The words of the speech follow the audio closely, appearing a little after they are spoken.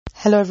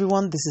Hello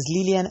everyone, this is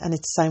Lillian and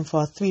it's time for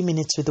our 3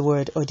 minutes with the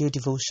word audio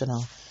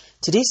devotional.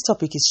 Today's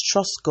topic is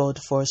trust God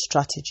for a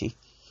strategy.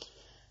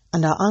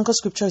 And our anchor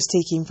scripture is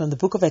taken from the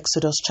book of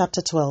Exodus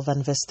chapter 12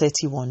 and verse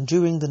 31.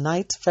 During the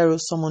night, Pharaoh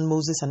summoned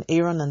Moses and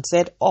Aaron and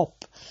said,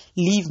 "Up,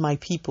 leave my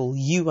people,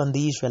 you and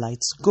the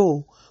Israelites.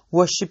 Go,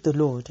 worship the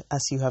Lord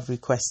as you have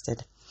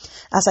requested."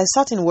 As I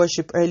sat in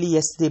worship early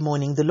yesterday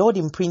morning, the Lord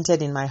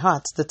imprinted in my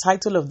heart the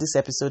title of this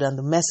episode and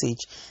the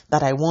message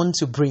that I want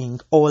to bring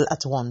all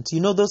at once. You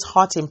know those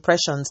heart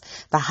impressions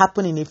that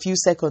happen in a few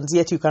seconds,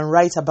 yet you can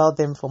write about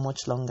them for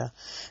much longer.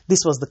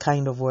 This was the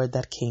kind of word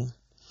that came.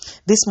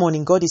 This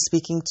morning, God is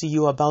speaking to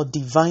you about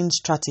divine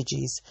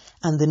strategies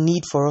and the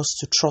need for us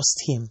to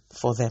trust Him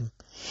for them.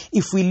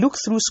 If we look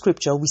through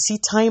scripture, we see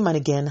time and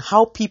again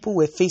how people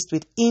were faced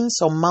with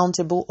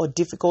insurmountable or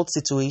difficult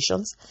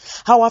situations,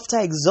 how after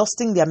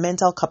exhausting their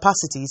mental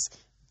capacities,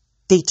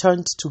 they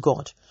turned to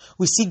God.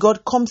 We see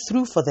God come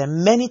through for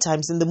them many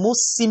times in the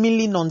most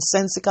seemingly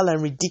nonsensical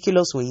and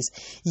ridiculous ways,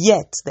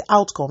 yet the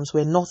outcomes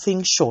were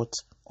nothing short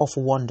of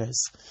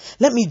wonders.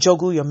 Let me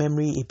joggle your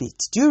memory a bit.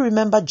 Do you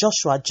remember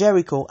Joshua,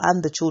 Jericho,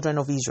 and the children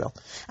of Israel?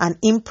 An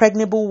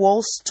impregnable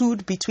wall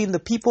stood between the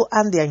people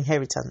and their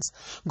inheritance.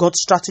 God's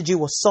strategy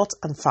was sought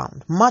and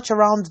found. March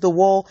around the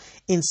wall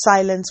in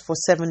silence for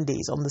 7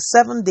 days. On the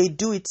seventh day,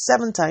 do it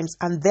 7 times,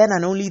 and then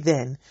and only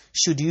then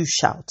should you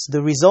shout.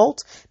 The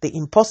result, the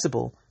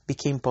impossible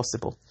became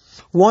possible.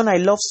 One I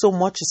love so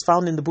much is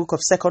found in the book of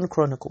 2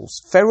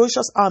 Chronicles.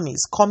 Ferocious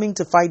armies coming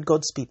to fight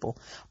God's people.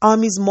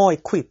 Armies more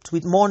equipped,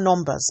 with more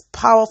numbers,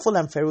 powerful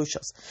and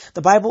ferocious.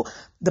 The Bible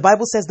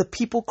says the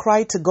people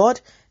cried to God.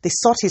 They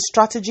sought His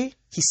strategy.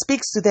 He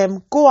speaks to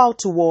them, go out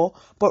to war,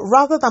 but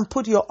rather than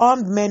put your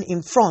armed men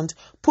in front,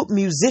 put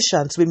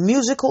musicians with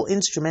musical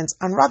instruments,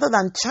 and rather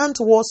than chant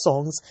war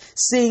songs,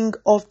 sing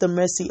of the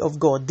mercy of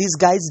God. These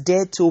guys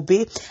dared to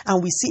obey,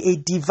 and we see a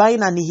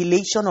divine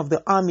annihilation of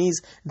the armies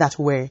that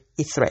were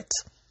a threat.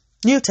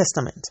 New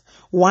Testament.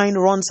 Wine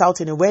runs out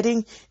in a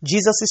wedding.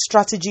 Jesus'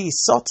 strategy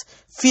is sought.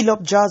 Fill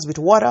up jars with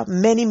water,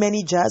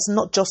 many jars,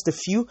 not just a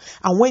few.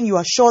 And when you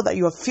are sure that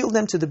you have filled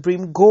them to the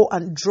brim, go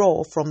and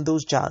draw from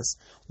those jars.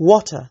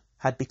 Water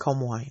had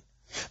become wine.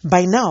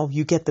 By now,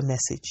 you get the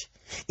message.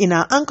 In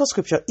our anchor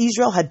scripture,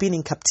 Israel had been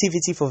in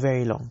captivity for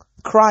very long.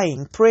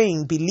 Crying,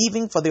 praying,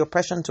 believing for the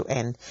oppression to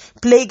end.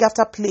 Plague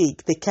after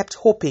plague, they kept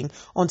hoping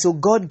until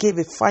God gave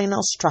a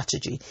final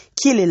strategy.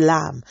 Kill a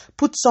lamb,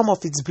 put some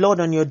of its blood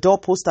on your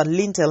doorpost and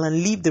lintel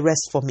and leave the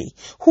rest for me.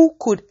 Who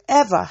could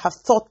ever have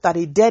thought that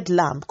a dead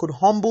lamb could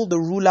humble the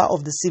ruler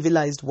of the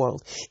civilized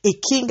world? A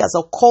king as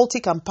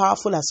occultic and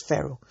powerful as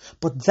Pharaoh.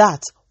 But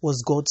that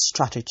was God's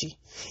strategy.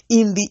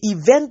 In the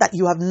event that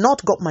you have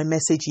not got my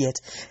message yet,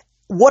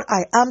 what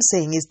I am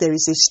saying is there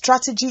is a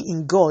strategy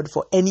in God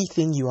for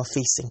anything you are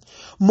facing.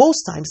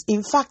 Most times,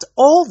 in fact,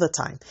 all the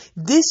time,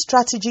 this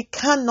strategy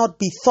cannot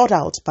be thought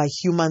out by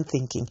human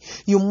thinking.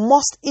 You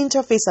must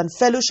interface and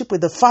fellowship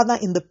with the Father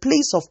in the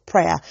place of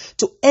prayer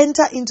to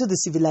enter into the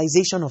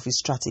civilization of His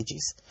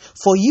strategies.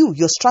 For you,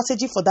 your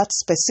strategy for that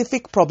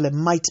specific problem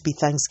might be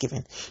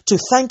thanksgiving. To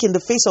thank in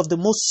the face of the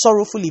most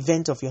sorrowful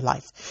event of your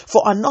life.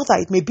 For another,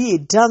 it may be a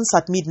dance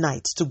at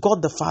midnight to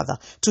God the Father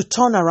to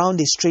turn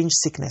around a strange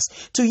sickness.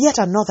 To yet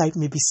another, it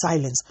may be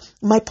silence.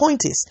 My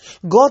point is,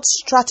 God's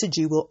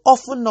strategy will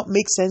often not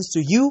make sense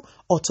to you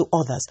or to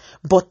others,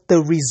 but the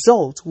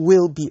result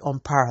will be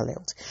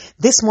unparalleled.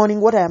 This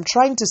morning, what I am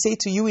trying to say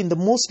to you in the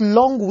most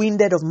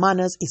long-winded of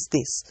manners is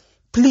this.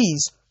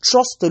 Please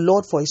trust the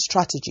Lord for His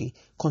strategy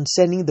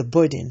concerning the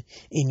burden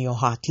in your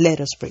heart. Let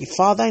us pray.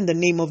 Father, in the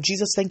name of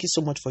Jesus, thank you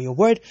so much for your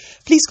word.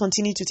 Please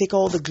continue to take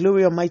all the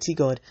glory, Almighty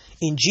God.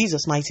 In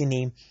Jesus' mighty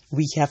name,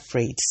 we have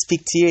prayed.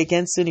 Speak to you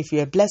again soon. If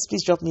you are blessed,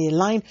 please drop me a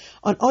line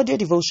on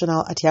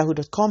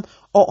audiodevotional@yahoo.com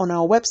or on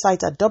our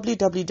website at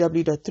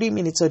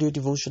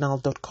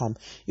www.3minutesaudiodevotional.com.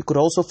 You could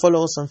also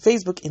follow us on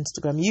Facebook,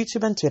 Instagram,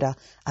 YouTube, and Twitter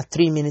at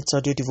 3 Minutes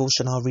Audio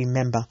Devotional.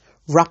 Remember,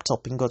 wrapped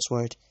up in God's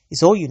word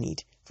is all you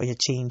need for your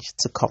change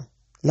to come.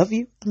 Love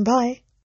you and bye.